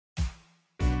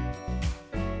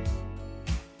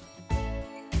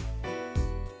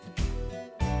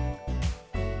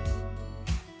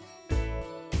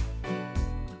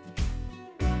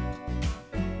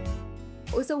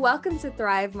So welcome to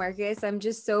Thrive, Markus. I'm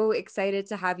just so excited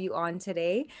to have you on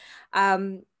today.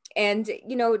 And,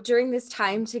 you know, during this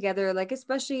time together, like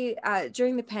especially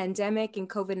during the pandemic and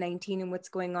COVID-19 and what's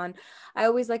going on, I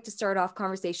always like to start off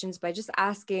conversations by just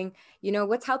asking, you know,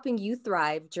 what's helping you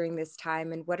thrive during this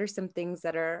time, and what are some things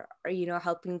that are you know,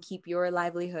 helping keep your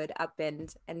livelihood up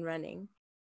and running?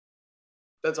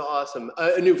 That's awesome.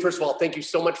 Annu, first of all, thank you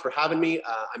so much for having me.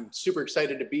 I'm super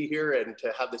excited to be here and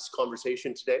to have this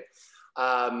conversation today.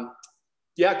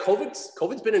 Yeah,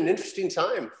 COVID's been an interesting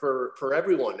time for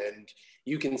everyone, and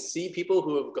you can see people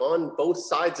who have gone both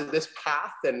sides of this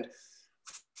path. And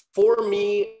for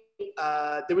me,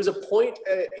 there was a point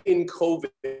in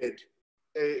COVID.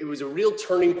 It was a real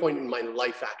turning point in my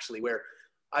life, actually, where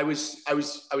I was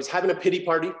having a pity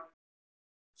party,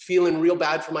 feeling real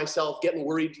bad for myself, getting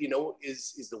worried. You know,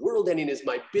 is the world ending? Is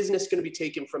my business going to be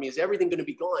taken from me? Is everything going to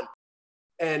be gone?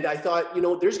 And I thought, you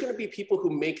know, there's going to be people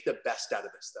who make the best out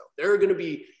of this, though. There are going to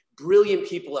be brilliant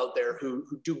people out there who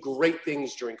do great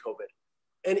things during COVID.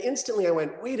 And instantly I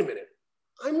went, wait a minute,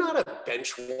 I'm not a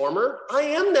bench warmer. I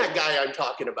am that guy I'm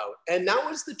talking about. And that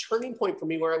was the turning point for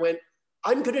me, where I went,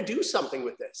 I'm going to do something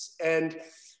with this. And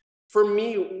for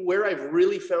me, where I've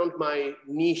really found my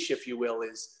niche, if you will,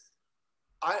 is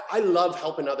I love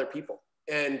helping other people.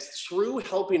 And through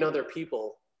helping other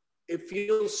people, it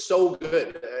feels so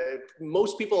good.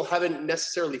 Most people haven't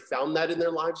necessarily found that in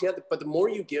their lives yet, but the more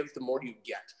you give, the more you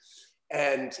get.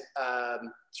 And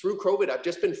through COVID, I've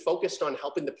just been focused on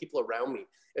helping the people around me.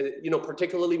 And, you know,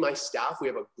 particularly my staff. We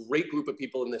have a great group of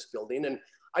people in this building. And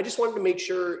I just wanted to make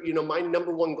sure, you know, my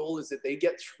number one goal is that they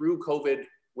get through COVID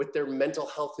with their mental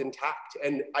health intact,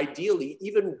 and ideally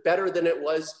even better than it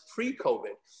was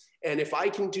pre-COVID. And if I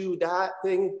can do that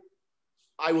thing,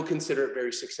 I will consider it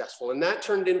very successful. And that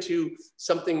turned into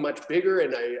something much bigger.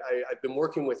 And I've been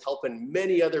working with helping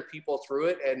many other people through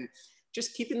it, and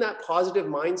just keeping that positive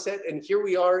mindset. And here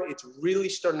we are, it's really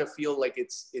starting to feel like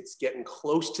it's getting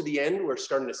close to the end. We're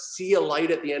starting to see a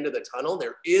light at the end of the tunnel.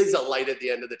 There is a light at the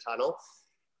end of the tunnel.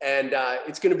 And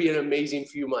it's going to be an amazing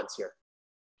few months here.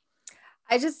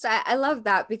 I love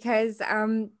that, because,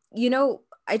 you know,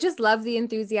 I just love the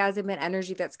enthusiasm and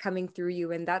energy that's coming through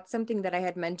you. And that's something that I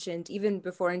had mentioned even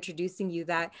before introducing you,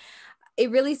 that it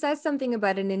really says something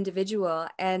about an individual.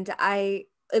 And it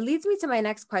leads me to my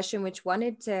next question, which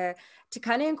wanted to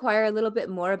kind of inquire a little bit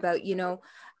more about, you know,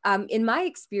 in my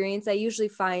experience, I usually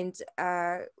find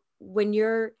when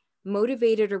you're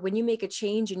motivated, or when you make a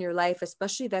change in your life,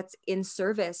 especially that's in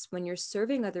service, when you're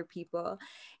serving other people,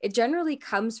 it generally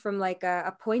comes from like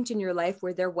a point in your life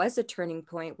where there was a turning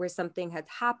point, where something had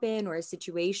happened, or a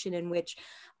situation in which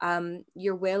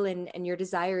your will and your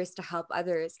desire is to help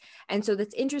others. And so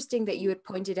that's interesting that you had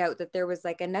pointed out that there was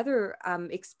like another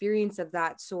experience of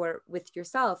that sort with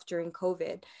yourself during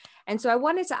COVID. And so I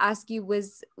wanted to ask you,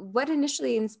 was what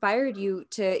initially inspired you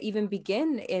to even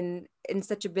begin in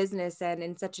such a business and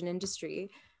in such an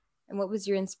industry? And what was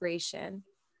your inspiration?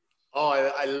 Oh,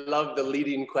 I love the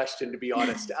leading question, to be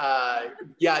honest.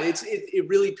 Yeah, it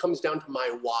really comes down to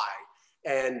my why.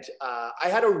 And I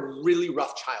had a really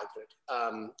rough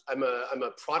childhood. I'm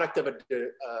a product of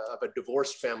a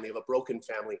divorced family, of a broken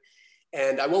family.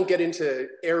 And I won't get into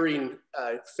airing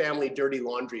family dirty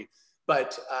laundry,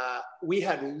 but we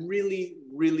had really,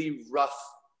 really rough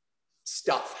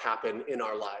stuff happen in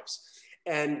our lives.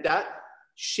 And that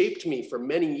shaped me for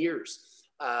many years.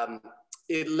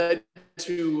 It led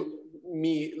to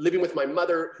me living with my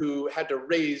mother, who had to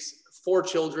raise 4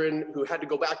 children, who had to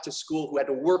go back to school, who had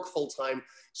to work full time.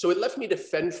 So it left me to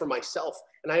fend for myself.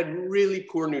 And I had really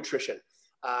poor nutrition.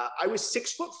 I was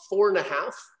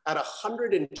 6'4.5" at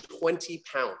 120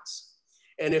 pounds.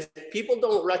 And if people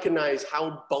don't recognize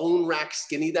how bone rack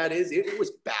skinny that is, it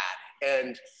was bad.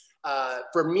 And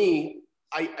for me,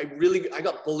 I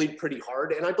got bullied pretty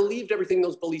hard, and I believed everything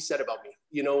those bullies said about me.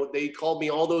 You know, they called me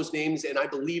all those names, and I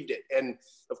believed it. And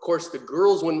of course, the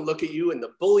girls wouldn't look at you, and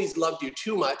the bullies loved you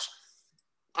too much.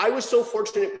 I was so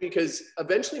fortunate, because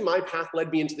eventually my path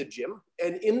led me into the gym.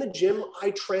 And in the gym,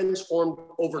 I transformed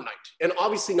overnight. And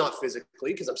obviously not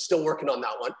physically, because I'm still working on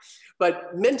that one,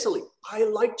 but mentally, I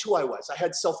liked who I was. I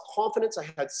had self-confidence,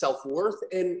 I had self-worth,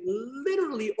 and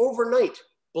literally overnight,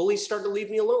 bullies started to leave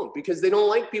me alone, because they don't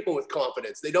like people with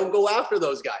confidence. They don't go after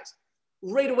those guys.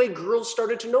 Right away, girls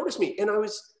started to notice me, and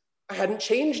I hadn't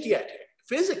changed yet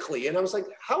physically. And I was like,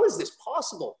 how is this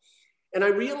possible? And I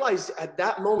realized at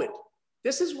that moment,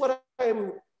 this is what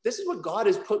God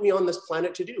has put me on this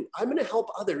planet to do. I'm going to help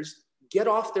others get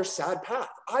off their sad path.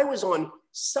 I was on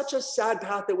such a sad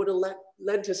path that would have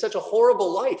led to such a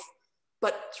horrible life.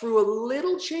 But through a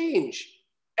little change,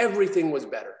 everything was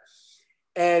better.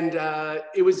 And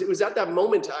it was at that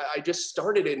moment I just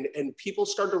started, and people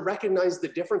started to recognize the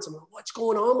difference. I'm like, what's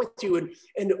going on with you?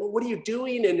 And what are you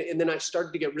doing? And then I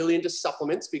started to get really into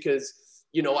supplements because,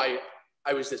 you know, I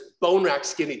was this bone rack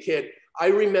skinny kid. I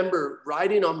remember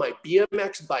riding on my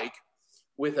BMX bike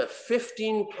with a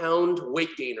 15-pound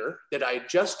weight gainer that I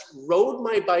just rode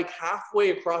my bike halfway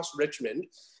across Richmond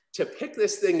to pick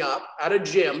this thing up at a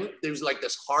gym. There was like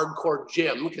this hardcore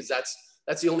gym, because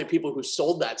that's the only people who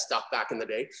sold that stuff back in the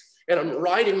day. And I'm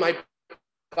riding my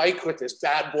bike with this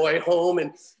bad boy home.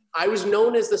 And I was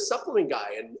known as the supplement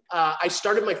guy. And I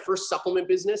started my first supplement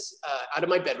business out of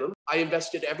my bedroom. I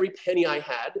invested every penny I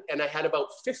had, and I had about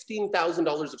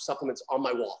 $15,000 of supplements on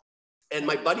my wall. And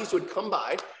my buddies would come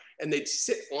by and they'd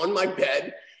sit on my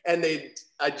bed, and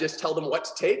I'd just tell them what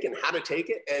to take and how to take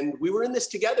it. And we were in this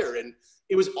together, and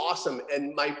it was awesome.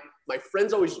 And my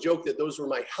friends always joke that those were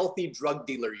my healthy drug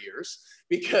dealer years,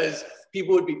 because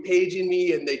people would be paging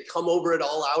me and they'd come over at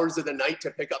all hours of the night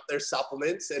to pick up their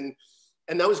supplements. And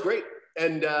that was great.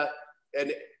 And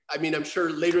I mean, I'm sure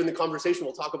later in the conversation,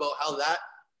 we'll talk about how that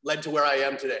led to where I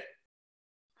am today.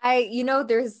 You know,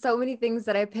 there's so many things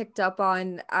that I picked up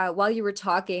on while you were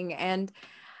talking, and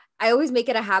I always make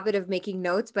it a habit of making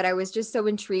notes, but I was just so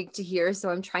intrigued to hear.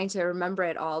 So I'm trying to remember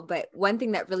it all. But one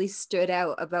thing that really stood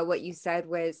out about what you said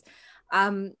was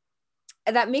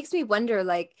that makes me wonder,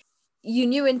 like, you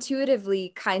knew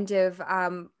intuitively kind of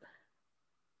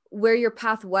where your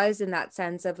path was, in that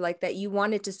sense of like that you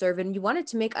wanted to serve and you wanted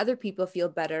to make other people feel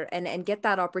better and get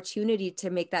that opportunity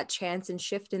to make that chance and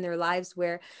shift in their lives,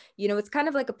 where, you know, it's kind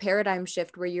of like a paradigm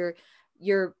shift where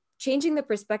you're changing the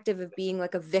perspective of being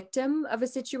like a victim of a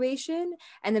situation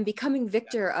and then becoming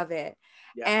victor of it.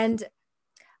 Yeah. And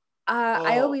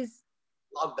I always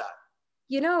love that.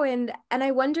 You know, and I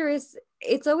wonder,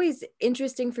 it's always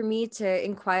interesting for me to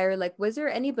inquire, like, was there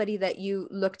anybody that you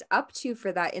looked up to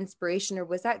for that inspiration, or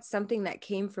was that something that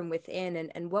came from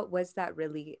within? And what was that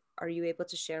really? Are you able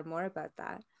to share more about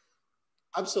that?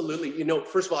 Absolutely. You know,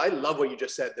 first of all, I love what you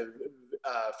just said,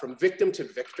 from victim to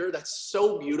victor. That's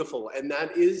so beautiful. And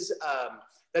that is,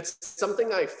 that's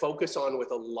something I focus on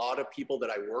with a lot of people that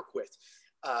I work with.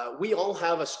 We all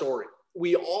have a story.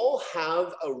 We all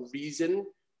have a reason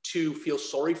to feel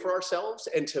sorry for ourselves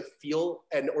and to feel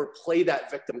or play that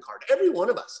victim card. Every one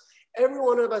of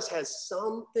us has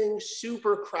something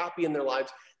super crappy in their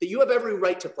lives that you have every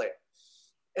right to play.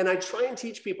 And I try and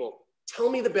teach people,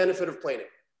 tell me the benefit of playing it.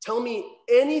 Tell me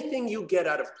anything you get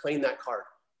out of playing that card.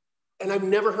 And I've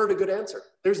never heard a good answer.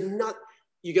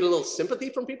 You get a little sympathy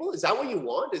from people. Is that what you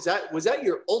want? Was that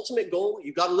your ultimate goal?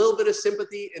 You got a little bit of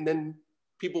sympathy and then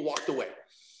people walked away.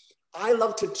 I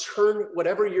love to turn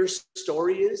whatever your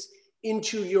story is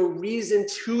into your reason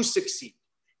to succeed.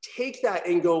 Take that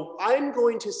and go, I'm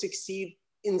going to succeed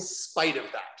in spite of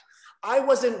that. I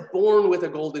wasn't born with a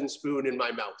golden spoon in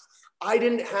my mouth. I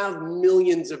didn't have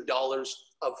millions of dollars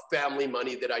of family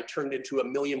money that I turned into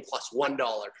 $1,000,000+1.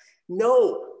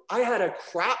 No, I had a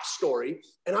crap story,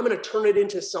 and I'm going to turn it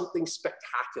into something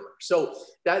spectacular. So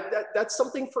that's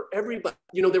something for everybody.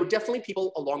 You know, there were definitely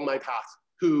people along my path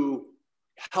who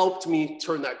helped me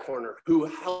turn that corner, who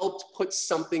helped put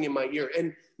something in my ear.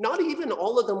 And not even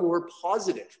all of them were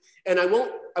positive. And I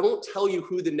won't tell you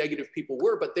who the negative people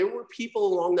were, but there were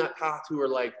people along that path who were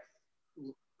like,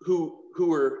 who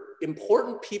were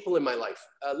important people in my life.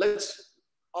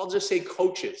 I'll just say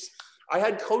coaches. I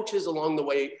had coaches along the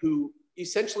way who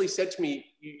essentially said to me,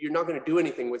 you're not going to do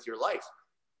anything with your life.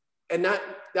 And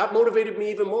that motivated me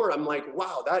even more. I'm like,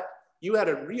 wow, you had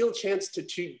a real chance to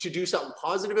do something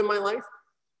positive in my life.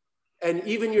 And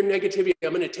even your negativity,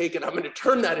 I'm going to take it. I'm going to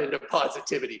turn that into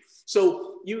positivity.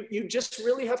 So you just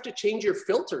really have to change your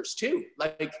filters too.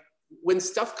 Like when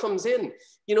stuff comes in,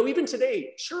 you know, even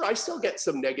today, sure, I still get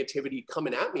some negativity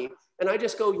coming at me. And I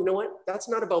just go, you know what? That's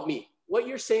not about me. What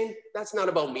you're saying, that's not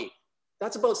about me.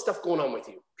 That's about stuff going on with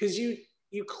you. Because you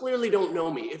clearly don't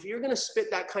know me. If you're going to spit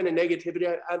that kind of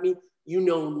negativity at me, you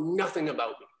know nothing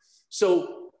about me.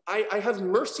 So I have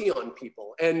mercy on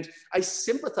people and I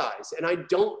sympathize, and I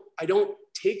don't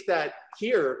take that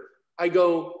here. I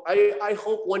go, I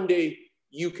hope one day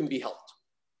you can be helped.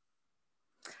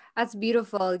 That's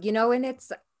beautiful. You know, and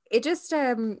it just,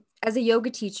 as a yoga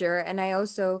teacher, and I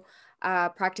also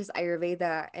practice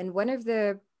Ayurveda. And one of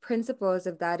the principles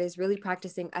of that is really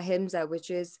practicing ahimsa,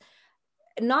 which is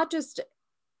not just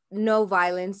no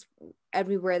violence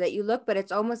everywhere that you look, but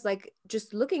it's almost like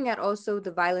just looking at also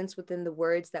the violence within the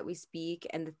words that we speak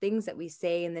and the things that we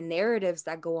say and the narratives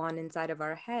that go on inside of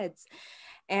our heads.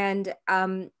 And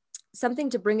something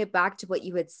to bring it back to what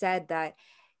you had said, that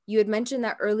you had mentioned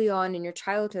that early on in your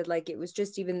childhood, like it was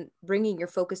just even bringing your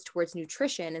focus towards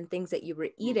nutrition and things that you were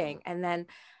eating. And then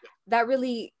that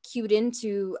really cued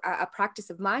into a practice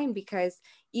of mine, because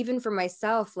even for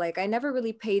myself, like I never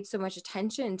really paid so much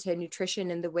attention to nutrition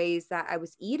in the ways that I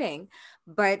was eating.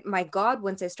 But my God,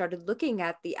 once I started looking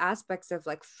at the aspects of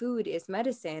like food is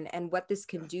medicine and what this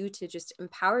can do to just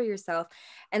empower yourself,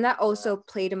 and that also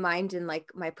played a mind in like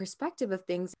my perspective of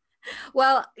things.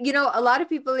 Well, a lot of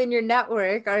people in your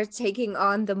network are taking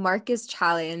on the Marcus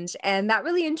Challenge, and that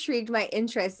really intrigued my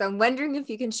interest. So I'm wondering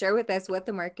if you can share with us what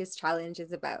the Marcus Challenge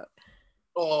is about.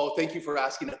 Oh, thank you for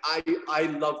asking. I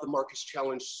love the Marcus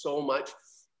Challenge so much.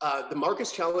 The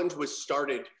Marcus Challenge was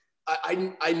started.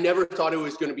 I never thought it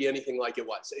was going to be anything like it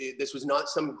was. This was not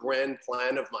some grand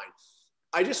plan of mine.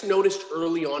 I just noticed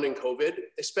early on in COVID,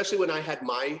 especially when I had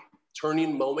my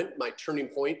turning moment, my turning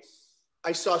point,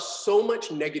 I saw so much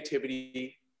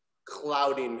negativity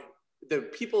clouding the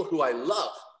people who I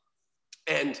love,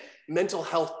 and mental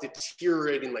health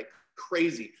deteriorating like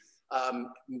crazy,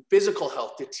 physical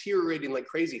health deteriorating like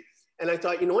crazy. And I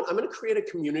thought, you know what, I'm going to create a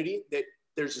community that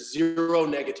there's zero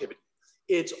negativity.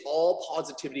 It's all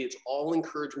positivity, it's all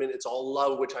encouragement, it's all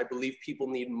love, which I believe people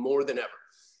need more than ever.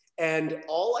 And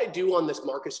all I do on this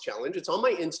Marcus Challenge, it's on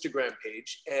my Instagram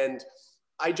page, and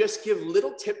I just give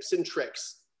little tips and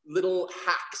tricks, little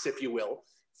hacks, if you will,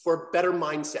 for better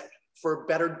mindset, for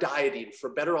better dieting,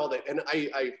 for better all that. And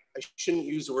I shouldn't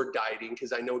use the word dieting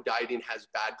because I know dieting has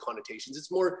bad connotations.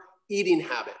 It's more eating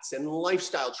habits and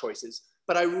lifestyle choices.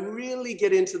 But I really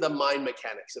get into the mind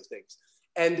mechanics of things.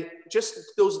 And just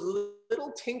those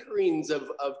little tinkerings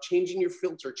of changing your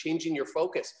filter, changing your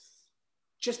focus,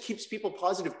 just keeps people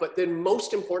positive. But then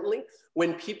most importantly,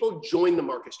 when people join the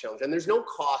Marcus Challenge, and there's no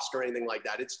cost or anything like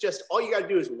that, it's just all you got to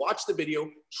do is watch the video,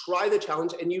 try the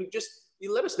challenge, and you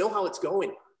let us know how it's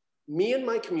going. Me and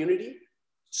my community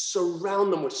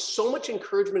surround them with so much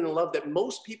encouragement and love that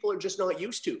most people are just not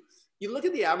used to. You look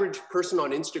at the average person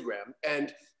on Instagram,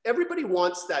 and everybody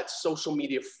wants that social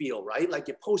media feel, right? Like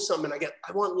you post something and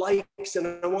I want likes and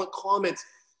I want comments.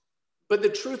 But the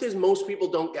truth is most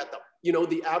people don't get them. You know,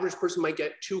 the average person might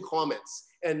get 2 comments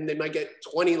and they might get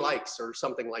 20 likes or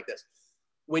something like this.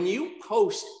 When you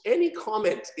post any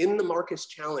comment in the Marcus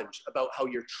Challenge about how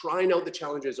you're trying out the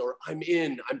challenges, or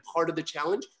I'm part of the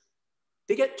challenge,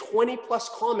 they get 20 plus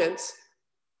comments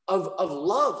of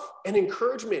love and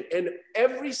encouragement. And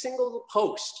every single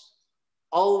post,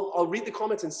 I'll read the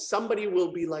comments and somebody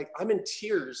will be like, I'm in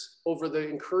tears over the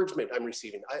encouragement I'm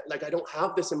receiving. I don't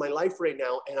have this in my life right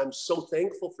now, and I'm so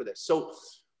thankful for this. So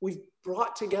we've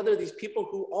brought together these people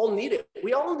who all need it.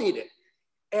 We all need it.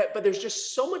 But there's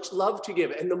just so much love to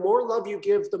give. And the more love you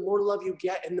give, the more love you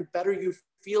get, and the better you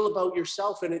feel about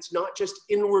yourself. And it's not just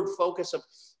inward focus of,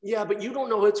 yeah, but you don't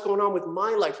know what's going on with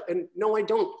my life. And no, I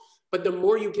don't. But the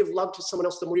more you give love to someone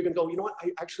else, the more you're going to go, you know what?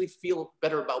 I actually feel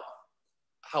better about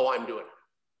how I'm doing.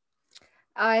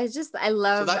 I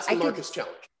love, so that's the Marcus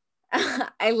Challenge.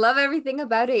 I love everything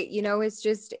about it.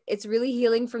 It's really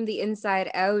healing from the inside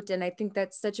out. And I think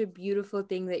that's such a beautiful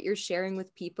thing that you're sharing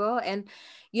with people. And,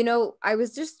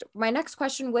 my next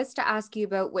question was to ask you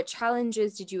about what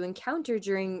challenges did you encounter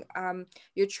during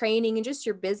your training and just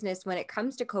your business when it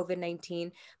comes to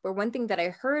COVID-19. But one thing that I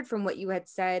heard from what you had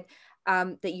said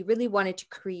that you really wanted to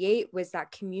create was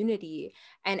that community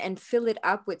and fill it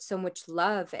up with so much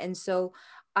love. And so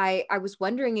I was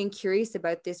wondering and curious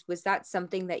about this. Was that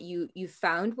something that you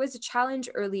found was a challenge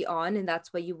early on, and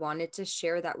that's why you wanted to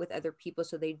share that with other people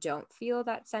so they don't feel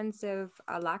that sense of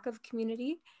a lack of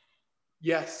community?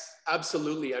 Yes,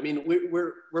 absolutely. I mean,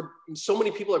 we're so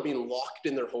many people are being locked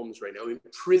in their homes right now,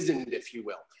 imprisoned, if you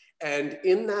will. And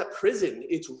in that prison,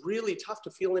 it's really tough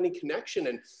to feel any connection.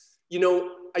 And,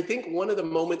 I think one of the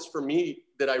moments for me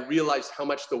that I realized how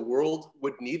much the world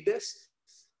would need this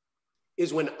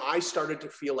is when I started to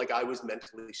feel like I was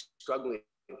mentally struggling.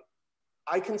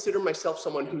 I consider myself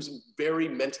someone who's very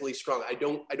mentally strong. I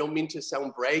don't mean to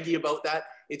sound braggy about that.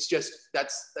 It's just,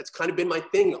 that's kind of been my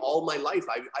thing all my life.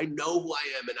 I know who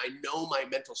I am and I know my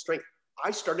mental strength.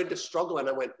 I started to struggle and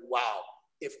I went, wow,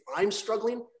 if I'm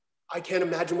struggling, I can't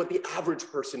imagine what the average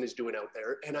person is doing out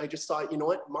there. And I just thought, you know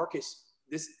what, Marcus,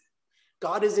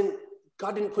 God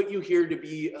didn't put you here to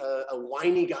be a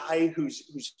whiny guy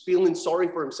who's feeling sorry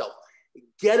for himself.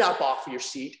 Get up off your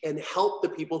seat and help the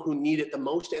people who need it the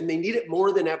most, and they need it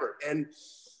more than ever. And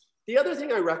the other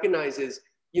thing I recognize is,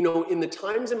 in the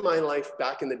times in my life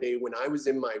back in the day when I was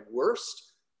in my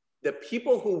worst, the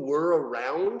people who were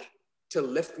around to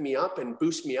lift me up and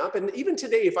boost me up, and even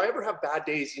today, if I ever have bad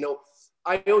days,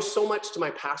 I owe so much to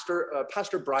my pastor.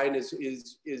 Pastor Brian is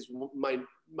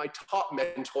my top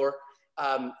mentor.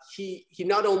 he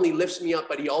not only lifts me up,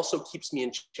 but he also keeps me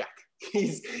in check.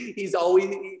 He's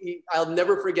always, I'll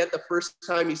never forget the first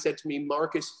time he said to me,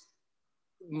 Marcus,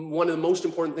 one of the most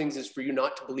important things is for you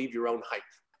not to believe your own hype.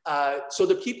 So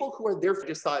the people who are there,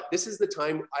 just thought, this is the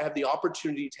time I have the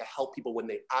opportunity to help people when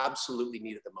they absolutely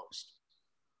need it the most.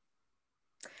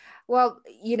 Well,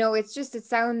 you know, it's just, it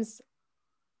sounds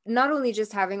not only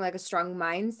just having like a strong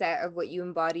mindset of what you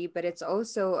embody, but it's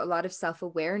also a lot of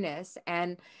self-awareness.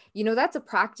 And, you know, that's a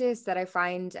practice that I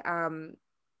find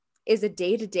is a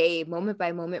day-to-day,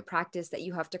 moment-by-moment practice that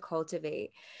you have to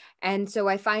cultivate. And so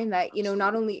I find that, you know,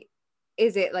 not only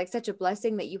is it like such a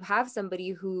blessing that you have somebody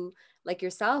who, like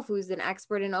yourself, who's an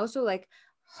expert, and also like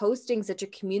hosting such a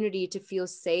community to feel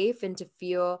safe and to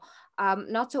feel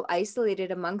not so isolated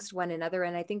amongst one another.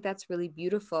 And I think that's really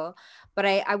beautiful. But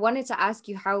I wanted to ask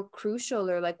you how crucial,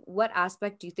 or like what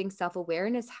aspect do you think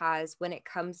self-awareness has when it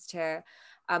comes to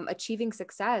achieving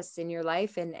success in your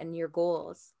life and your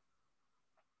goals?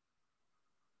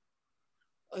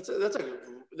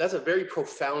 That's a very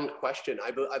profound question.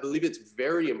 I believe it's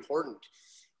very important.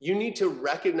 You need to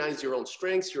recognize your own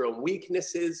strengths, your own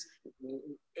weaknesses.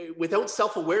 Without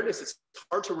self-awareness, it's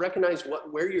hard to recognize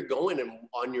where you're going and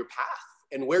on your path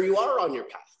and where you are on your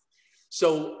path.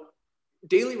 So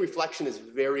daily reflection is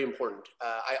very important.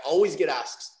 I always get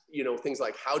asked, you know, things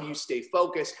like, how do you stay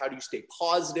focused? How do you stay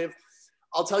positive?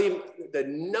 I'll tell you the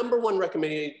number one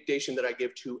recommendation that I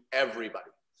give to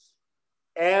everybody.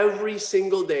 Every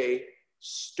single day,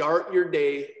 start your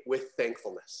day with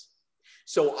thankfulness.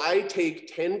 So I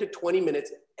take 10 to 20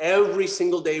 minutes every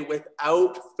single day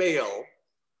without fail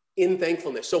in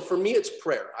thankfulness. So for me, it's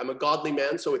prayer. I'm a godly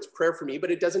man, so it's prayer for me,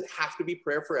 but it doesn't have to be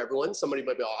prayer for everyone. Somebody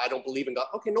might be, oh, I don't believe in God.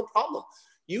 Okay, no problem.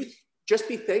 You just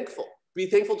be thankful. Be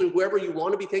thankful to whoever you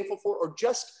want to be thankful for, or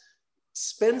just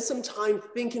spend some time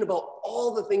thinking about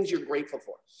all the things you're grateful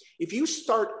for. If you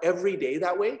start every day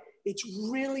that way, it's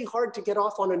really hard to get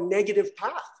off on a negative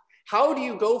path. How do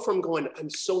you go from going, I'm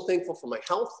so thankful for my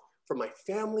health, for my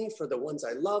family, for the ones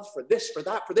I love, for this, for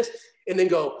that, for this, and then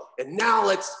go, and now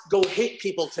let's go hate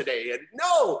people today. And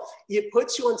no, it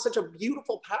puts you on such a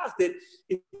beautiful path that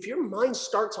if your mind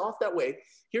starts off that way,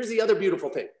 here's the other beautiful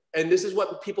thing. And this is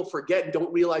what people forget and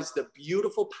don't realize, the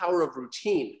beautiful power of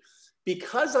routine.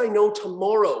 Because I know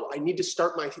tomorrow I need to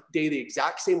start my day the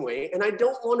exact same way, and I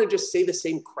don't want to just say the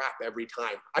same crap every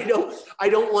time. I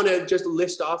don't want to just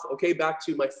list off, okay, back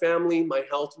to my family, my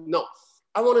health. No,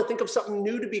 I want to think of something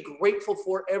new to be grateful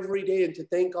for every day and to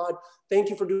thank God. Thank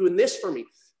you for doing this for me.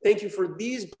 Thank you for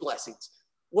these blessings.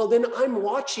 Well, then I'm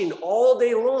watching all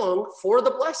day long for the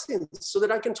blessings so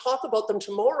that I can talk about them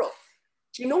tomorrow.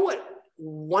 Do you know what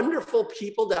wonderful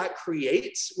people that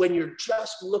creates when you're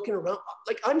just looking around?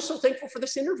 Like, I'm so thankful for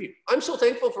this interview. I'm so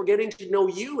thankful for getting to know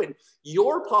you, and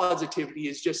your positivity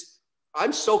is just,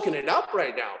 I'm soaking it up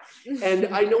right now. And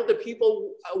I know the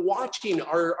people watching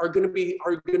are going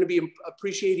to be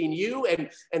appreciating you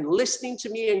and listening to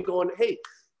me and going, hey,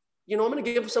 you know, I'm going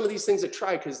to give some of these things a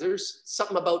try, because there's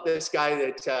something about this guy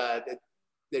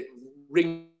that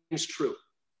rings true.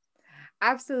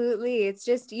 Absolutely. It's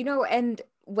just, you know, and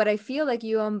what I feel like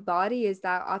you embody is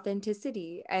that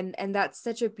authenticity, and that's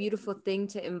such a beautiful thing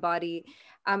to embody,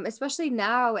 especially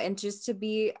now, and just to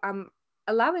be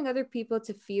allowing other people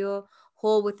to feel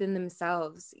whole within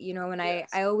themselves, you know. And Yes.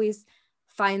 I always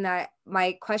find that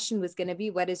my question was going to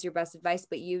be, what is your best advice?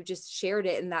 But you just shared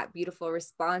it in that beautiful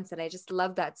response. And I just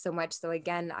love that so much. So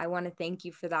again, I want to thank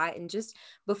you for that. And just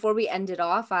before we end it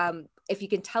off, if you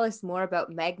can tell us more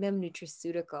about Magnum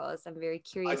Nutraceuticals, I'm very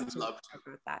curious to know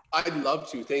about that. I'd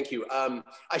love to. Thank you.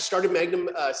 I started Magnum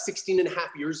 16 and a half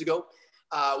years ago.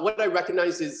 What I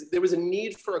recognized is there was a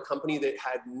need for a company that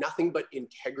had nothing but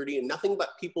integrity and nothing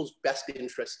but people's best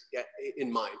interest in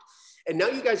mind. And now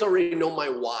you guys already know my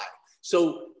why.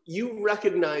 So you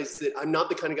recognize that I'm not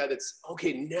the kind of guy that's,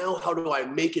 okay, now how do I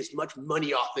make as much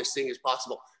money off this thing as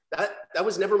possible? That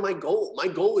was never my goal. My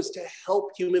goal is to help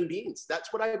human beings.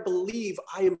 That's what I believe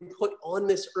I am put on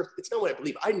this earth. It's not what I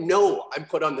believe. I know I'm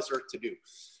put on this earth to do.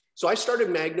 So I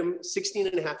started Magnum 16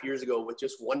 and a half years ago with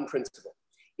just one principle: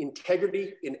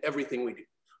 integrity in everything we do.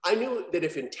 I knew that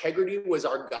if integrity was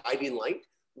our guiding light,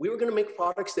 we were going to make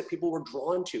products that people were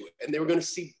drawn to, and they were going to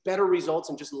see better results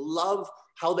and just love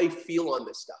how they feel on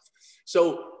this stuff.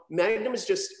 So Magnum is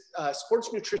just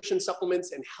sports nutrition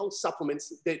supplements and health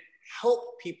supplements that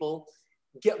help people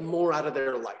get more out of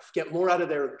their life, get more out of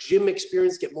their gym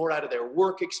experience, get more out of their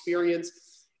work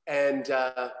experience. And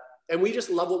we just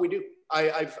love what we do.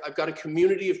 I've got a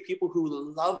community of people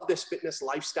who love this fitness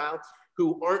lifestyle,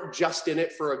 who aren't just in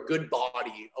it for a good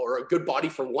body, or a good body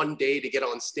for one day to get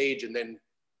on stage and then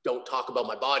don't talk about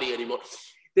my body anymore.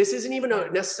 This isn't even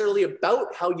necessarily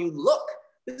about how you look.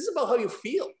 This is about how you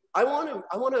feel. I want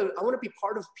to be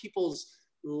part of people's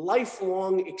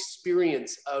lifelong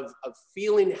experience of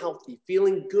feeling healthy,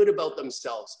 feeling good about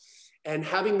themselves, and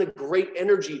having the great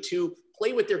energy to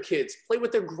play with their kids, play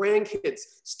with their grandkids,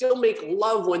 still make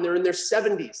love when they're in their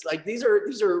 70s. Like these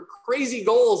are crazy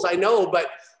goals, I know, but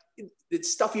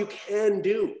it's stuff you can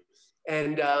do.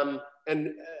 And I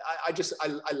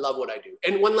love what I do.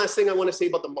 And one last thing I want to say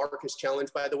about the Marcus Challenge,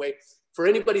 by the way, for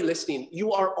anybody listening,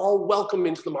 you are all welcome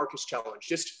into the Marcus Challenge.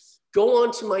 Just go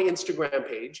onto my Instagram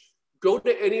page, go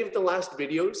to any of the last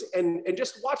videos and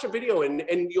just watch a video and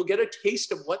you'll get a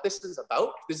taste of what this is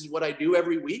about. This is what I do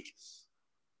every week.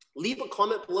 Leave a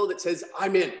comment below that says,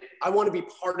 I'm in. I want to be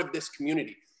part of this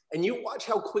community. And you watch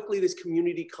how quickly this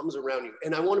community comes around you.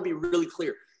 And I want to be really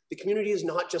clear. The community is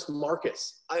not just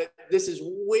Marcus. This is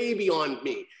way beyond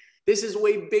me. This is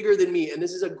way bigger than me. And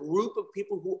this is a group of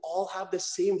people who all have the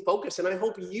same focus. And I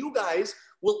hope you guys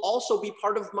will also be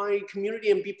part of my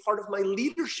community and be part of my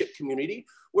leadership community,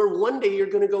 where one day you're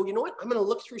going to go, you know what, I'm going to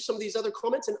look through some of these other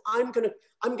comments and I'm going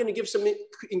to give some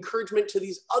encouragement to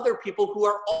these other people who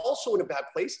are also in a bad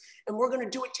place. And we're going to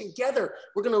do it together.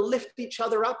 We're going to lift each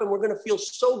other up and we're going to feel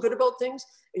so good about things.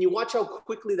 And you watch how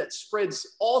quickly that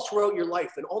spreads all throughout your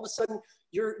life. And all of a sudden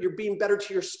you're being better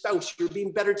to your spouse. You're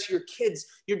being better to your kids.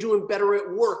 You're doing better at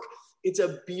work. It's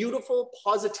a beautiful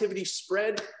positivity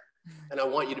spread. And I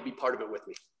want you to be part of it with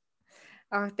me.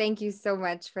 Oh, thank you so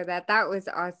much for that. That was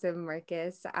awesome,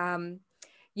 Marcus.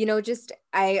 You know, just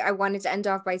I wanted to end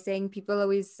off by saying people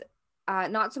always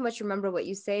not so much remember what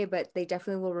you say, but they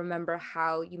definitely will remember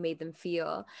how you made them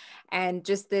feel. And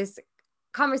just this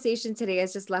conversation today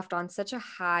has just left on such a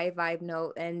high vibe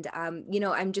note. And, you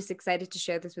know, I'm just excited to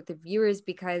share this with the viewers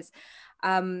because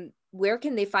where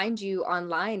can they find you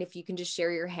online if you can just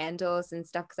share your handles and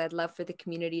stuff? Because I'd love for the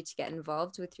community to get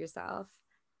involved with yourself.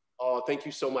 Oh, thank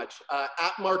you so much.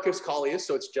 At Markus Kaulius,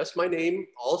 so it's just my name,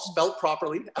 all spelled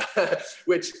properly,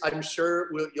 which I'm sure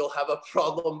you'll have a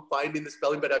problem finding the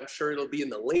spelling, but I'm sure it'll be in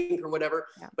the link or whatever.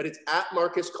 Yeah. But it's at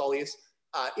Markus Kaulius.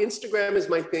 Instagram is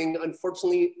my thing.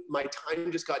 Unfortunately, my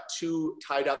time just got too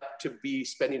tied up to be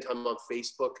spending time on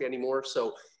Facebook anymore.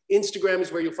 So Instagram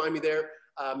is where you'll find me there.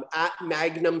 At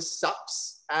Magnum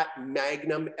Sups, at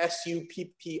Magnum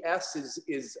SUPPS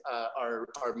is our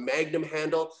Magnum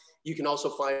handle. You can also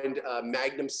find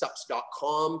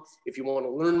magnumsups.com if you want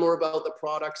to learn more about the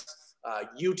products.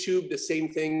 YouTube, the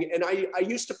same thing. And I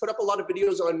used to put up a lot of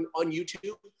videos on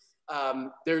YouTube.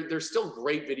 They're still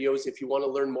great videos if you want to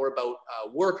learn more about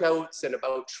workouts and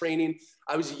about training.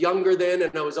 I was younger then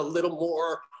and I was a little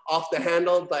more off the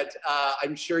handle, but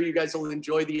I'm sure you guys will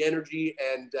enjoy the energy.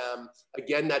 And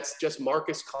again, that's just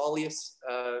Markus Kaulius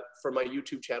for my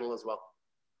YouTube channel as well.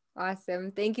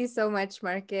 Awesome. Thank you so much,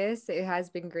 Marcus. It has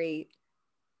been great.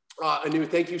 Annu,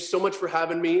 thank you so much for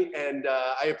having me. And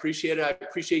I appreciate it. I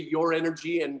appreciate your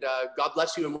energy and God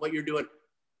bless you and what you're doing.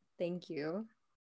 Thank you.